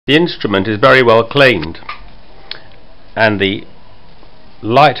The instrument is very well cleaned and the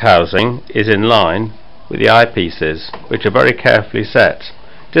light housing is in line with the eyepieces, which are very carefully set.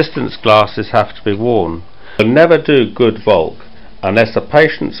 Distance glasses have to be worn. You'll never do good Volk unless the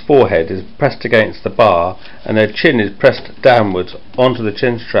patient's forehead is pressed against the bar and her chin is pressed downwards onto the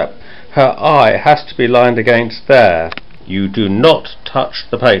chin strap. Her eye has to be lined against there. You do not touch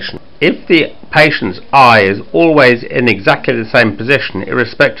the patient. If the patient's eye is always in exactly the same position,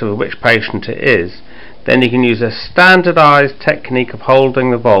 irrespective of which patient it is, then you can use a standardized technique of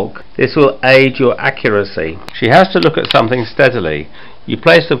holding the Volk. This will aid your accuracy. She has to look at something steadily. You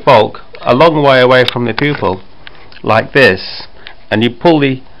place the Volk a long way away from the pupil, like this, and you pull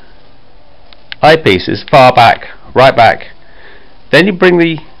the eyepieces far back, right back. Then you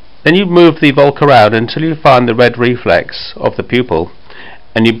move the Volk around until you find the red reflex of the pupil,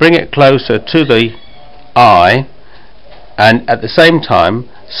 and you bring it closer to the eye, and at the same time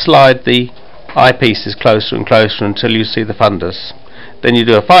slide the eyepieces closer and closer until you see the fundus. Then you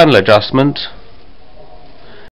do a final adjustment